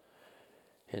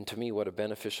 And to me, what a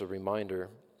beneficial reminder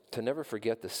to never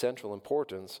forget the central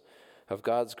importance of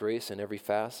God's grace in every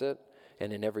facet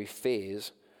and in every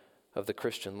phase of the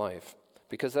Christian life.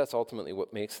 Because that's ultimately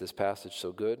what makes this passage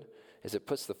so good, is it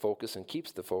puts the focus and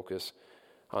keeps the focus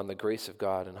on the grace of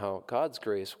God and how God's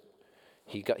grace,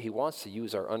 He wants to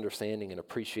use our understanding and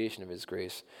appreciation of His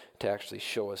grace to actually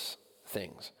show us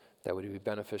things that would be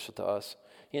beneficial to us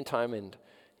in time and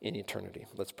in eternity.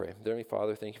 Let's pray. Dear Heavenly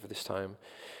Father, thank you for this time.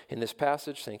 In this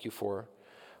passage, thank you for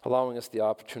allowing us the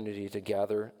opportunity to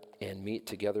gather and meet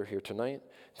together here tonight.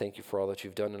 Thank you for all that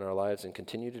you've done in our lives and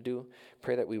continue to do.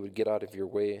 Pray that we would get out of your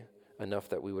way enough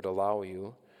that we would allow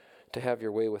you to have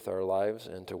your way with our lives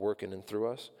and to work in and through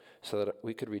us so that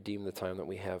we could redeem the time that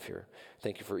we have here.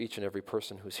 Thank you for each and every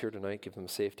person who's here tonight. Give them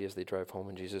safety as they drive home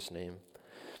in Jesus' name.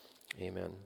 Amen.